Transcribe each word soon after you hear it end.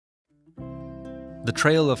The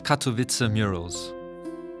Trail of Katowice Murals.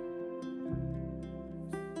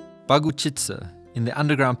 Bogucice, in the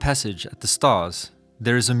underground passage at the Stars,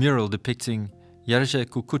 there is a mural depicting Jerzy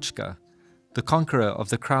Kukuczka, the conqueror of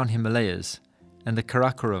the Crown Himalayas, and the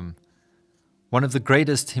Karakoram, one of the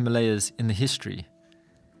greatest Himalayas in the history.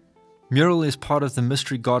 Mural is part of the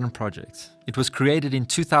Mystery Garden project. It was created in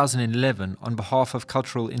 2011 on behalf of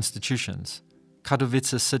cultural institutions,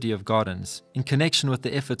 Katowice City of Gardens, in connection with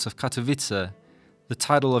the efforts of Katowice, the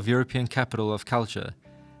title of European Capital of Culture,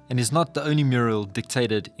 and is not the only mural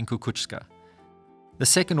dictated in Kukuczka. The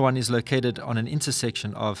second one is located on an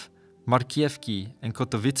intersection of Markiefki and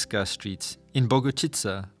Katowicka Streets in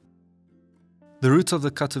Bogucice. The route of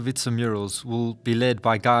the Katowice murals will be led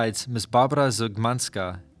by guides Ms. Barbara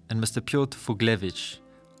Zygmańska and Mr. Piotr Fuglewicz,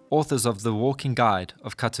 authors of the Walking Guide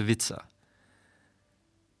of Katowice.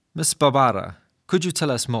 Ms. Barbara, could you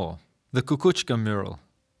tell us more? The Kukuczka mural.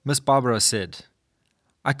 Ms. Barbara said,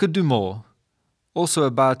 I could do more. Also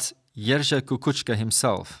about Jerzy Kukuczka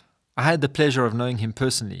himself. I had the pleasure of knowing him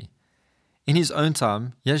personally. In his own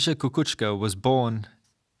time, Jerzy Kukuczka was born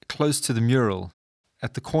close to the mural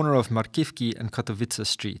at the corner of Markiefki and Katowicka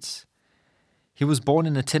Streets. He was born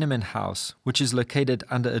in a tenement house which is located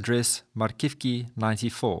under address Markiewki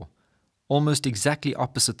 94, almost exactly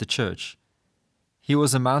opposite the church. He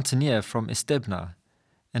was a mountaineer from Estebna,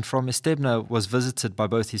 and from Estebna was visited by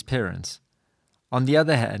both his parents. On the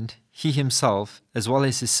other hand, he himself, as well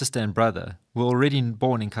as his sister and brother, were already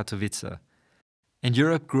born in Katowice, and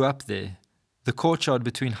Europe grew up there, the courtyard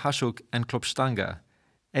between Haszuk and Klopstanga,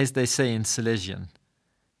 as they say in Silesian.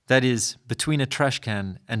 That is, between a trash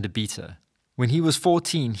can and a beater. When he was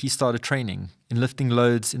 14, he started training in lifting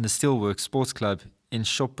loads in the Steelworks Sports Club in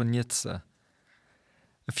Choponice.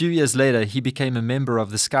 A few years later, he became a member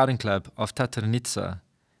of the scouting club of Tatarnica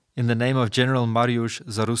in the name of General Mariusz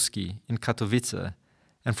Zaruski in Katowice,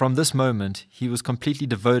 and from this moment, he was completely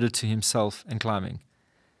devoted to himself and climbing.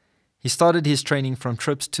 He started his training from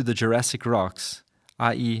trips to the Jurassic rocks,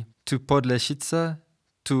 i.e. to Podlesice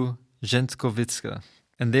to Jędrzejczyce,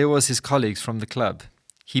 and there was his colleagues from the club.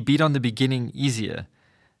 He beat on the beginning easier,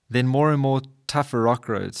 then more and more tougher rock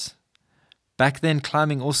roads. Back then,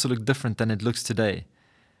 climbing also looked different than it looks today.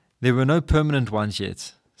 There were no permanent ones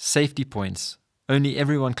yet, safety points, only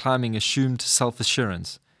everyone climbing assumed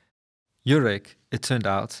self-assurance. Jurek, it turned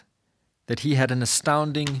out, that he had an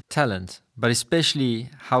astounding talent, but especially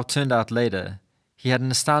how it turned out later, he had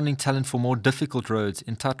an astounding talent for more difficult roads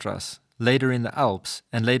in Tatras, later in the Alps,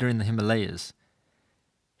 and later in the Himalayas.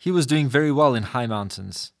 He was doing very well in high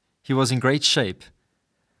mountains. He was in great shape.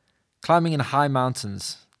 Climbing in high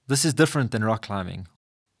mountains, this is different than rock climbing,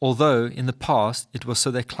 although in the past it was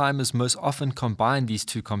so that climbers most often combined these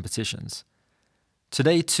two competitions.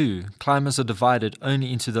 Today too, climbers are divided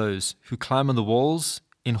only into those who climb on the walls,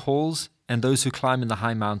 in halls, and those who climb in the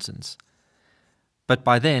high mountains. But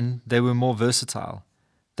by then, they were more versatile.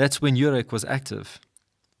 That's when Jurek was active.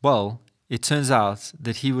 Well, it turns out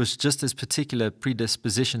that he was just as particular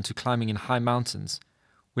predisposition to climbing in high mountains,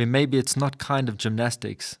 where maybe it's not kind of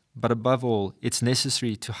gymnastics, but above all, it's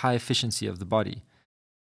necessary to high efficiency of the body.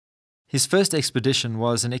 His first expedition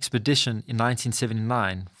was an expedition in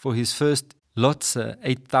 1979 for his first Lotse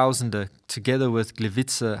 8000er together with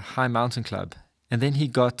Gliwice High Mountain Club, and then he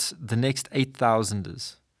got the next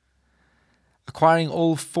 8000ers. Acquiring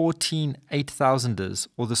all 14 8000ers,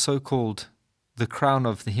 or the so-called the crown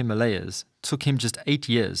of the Himalayas, took him just 8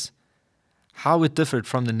 years. How it differed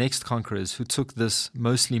from the next conquerors who took this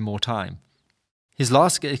mostly more time. His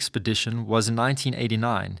last expedition was in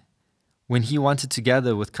 1989, when he wanted to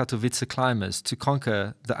gather with Katowice climbers to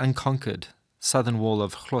conquer the unconquered southern wall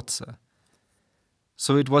of Chlotze.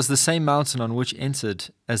 So it was the same mountain on which entered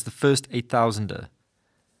as the first 8000er.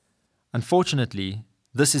 Unfortunately,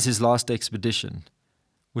 this is his last expedition,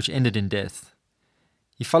 which ended in death.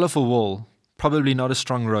 He fell off a wall, probably not a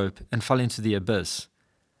strong rope, and fell into the abyss.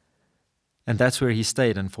 And that's where he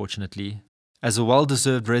stayed, unfortunately, as a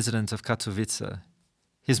well-deserved resident of Katowice.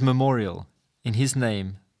 His memorial, in his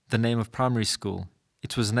name, the name of primary school,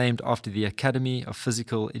 it was named after the Academy of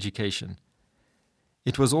Physical Education.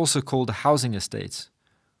 It was also called a housing estate,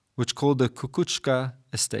 which called the Kukuczka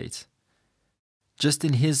estate, just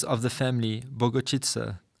in his of the family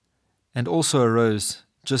Bogucice, and also arose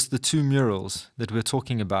just the two murals that we're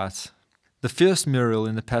talking about. The first mural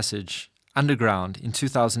in the passage, underground in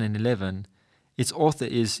 2011, its author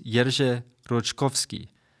is Jerzy Kukuczka,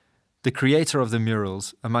 the creator of the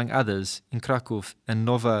murals, among others, in Kraków and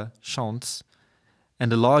Nowa Sącz,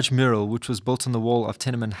 and a large mural which was built on the wall of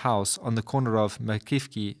tenement house on the corner of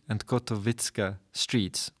Magik and Katowicka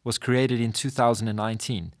Streets was created in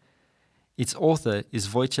 2019. Its author is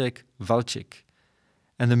Wojciech Walczyk,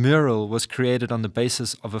 and the mural was created on the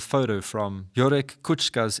basis of a photo from Jerzy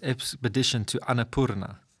Kukuczka's expedition to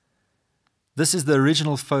Annapurna. This is the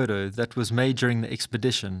original photo that was made during the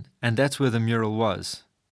expedition, and that's where the mural was.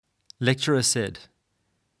 Lecturer said,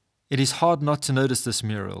 "It is hard not to notice this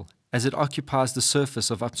mural, as it occupies the surface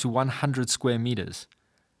of up to 100 square meters.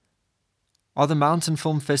 Are the mountain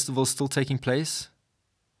film festivals still taking place?"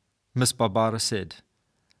 Miss Barbara said,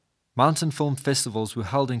 "Mountain film festivals were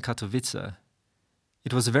held in Katowice.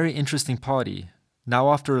 It was a very interesting party.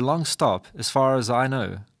 Now after a long stop, as far as I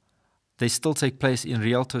know, they still take place in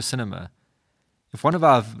Rialto Cinema. If one of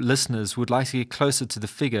our listeners would like to get closer to the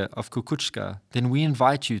figure of Kukuczka, then we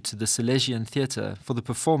invite you to the Silesian Theatre for the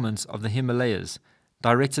performance of the Himalayas,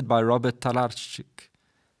 directed by Robert Talarczyk."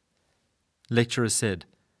 Lecturer said,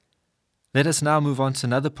 "Let us now move on to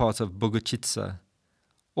another part of Bogucice,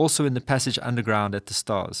 also in the passage underground at the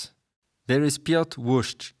stars. There is Piotr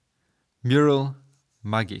Łuszcz, mural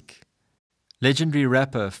Magik, legendary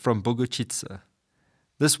rapper from Bogucice.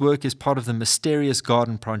 This work is part of the Mysterious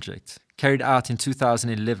Garden project, carried out in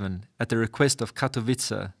 2011 at the request of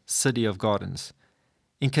Katowice City of Gardens,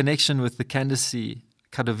 in connection with the candidacy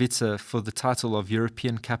Katowice for the title of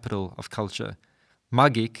European Capital of Culture.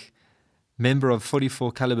 Magik, member of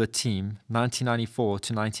 44 caliber team 1994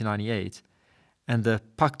 to 1998, and the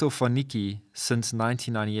Paktofoniki since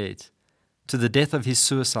 1998, to the death of his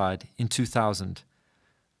suicide in 2000.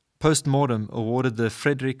 Post-mortem awarded the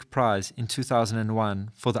Frederick Prize in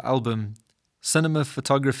 2001 for the album Cinema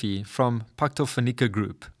Photography from Paktofonika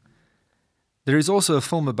Group. There is also a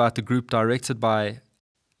film about the group directed by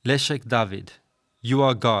Leszek David, You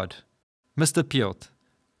Are God. Mr. Piotr,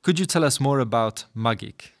 could you tell us more about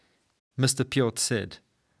Magik?" Mr. Piotr said,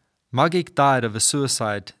 "Magik died of a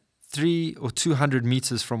suicide 300 or 200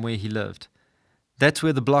 meters from where he lived. That's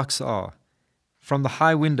where the blocks are. From the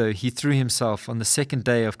high window he threw himself on the second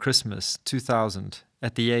day of Christmas 2000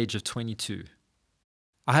 at the age of 22.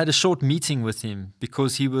 I had a short meeting with him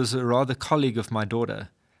because he was a rather colleague of my daughter.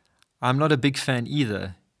 I'm not a big fan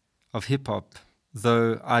either of hip-hop,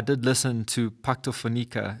 though I did listen to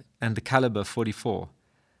Paktofonika and the Caliber 44.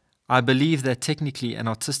 I believe that technically and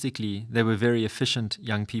artistically they were very efficient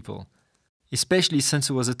young people, especially since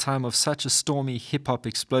it was a time of such a stormy hip-hop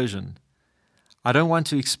explosion. I don't want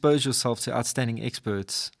to expose yourself to outstanding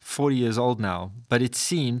experts, 40 years old now, but it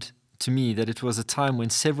seemed to me that it was a time when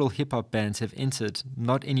several hip-hop bands have entered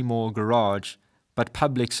not anymore garage, but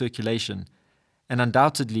public circulation, and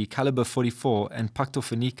undoubtedly Caliber 44 and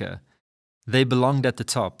Paktofonika, they belonged at the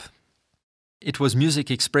top. It was music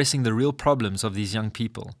expressing the real problems of these young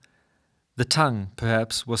people. The tongue,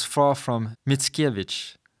 perhaps, was far from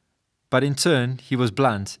Mickiewicz, but in turn he was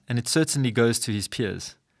blunt, and it certainly goes to his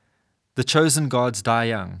peers. The chosen gods die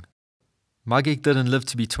young. Magik didn't live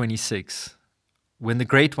to be 26. When the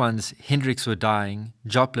great ones, Hendrix, were dying,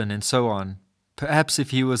 Joplin and so on, perhaps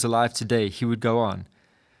if he was alive today, he would go on.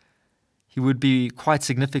 He would be quite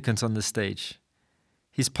significant on the stage.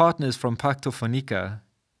 His partners from Paktofonika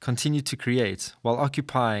continued to create while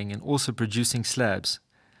occupying and also producing slabs,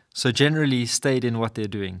 so generally stayed in what they're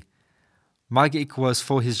doing. Magik was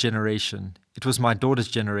for his generation. It was my daughter's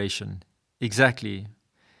generation. Exactly.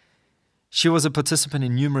 She was a participant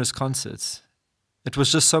in numerous concerts. It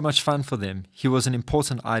was just so much fun for them. He was an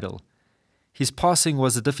important idol. His passing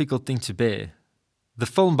was a difficult thing to bear. The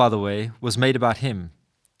film, by the way, was made about him.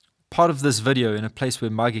 Part of this video in a place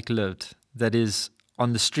where Magik lived, that is,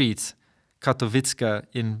 on the street, Katowicka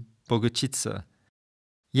in Bogucice.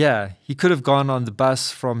 Yeah, he could have gone on the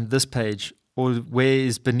bus from this page, or where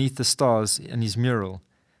is Beneath the Stars in his mural.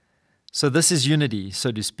 So this is unity,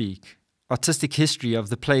 so to speak. Artistic history of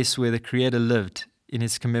the place where the creator lived in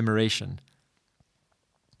its commemoration.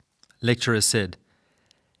 Lecturer said,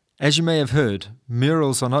 "As you may have heard,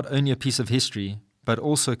 murals are not only a piece of history, but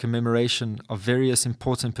also a commemoration of various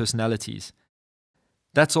important personalities.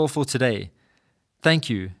 That's all for today. Thank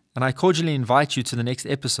you, and I cordially invite you to the next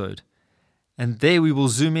episode. And there we will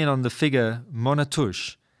zoom in on the figure Mona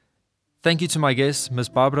Tush. Thank you to my guests, Ms.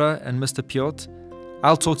 Barbara and Mr. Piotr.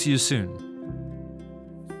 I'll talk to you soon."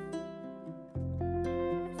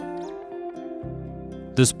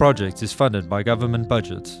 This project is funded by government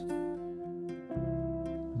budgets.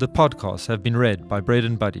 The podcasts have been read by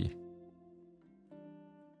Braden Buddy.